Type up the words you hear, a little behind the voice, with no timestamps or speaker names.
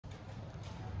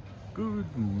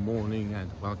Good morning and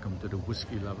welcome to the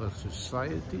Whiskey Lover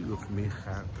Society with me,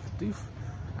 Gert Retief,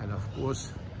 and of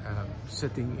course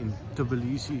sitting in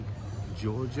Tbilisi,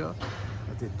 Georgia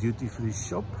at a duty-free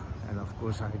shop. And of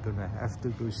course I'm gonna have to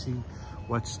go see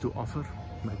what's to offer,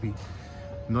 maybe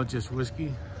not just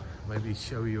whiskey, maybe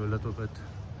show you a little bit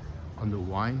on the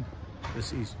wine.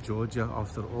 This is Georgia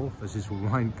after all, this is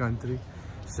wine country,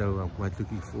 so I'm quite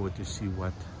looking forward to see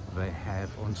what they have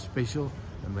on special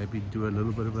and maybe do a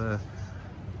little bit of a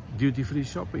duty-free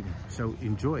shopping. So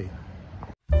enjoy.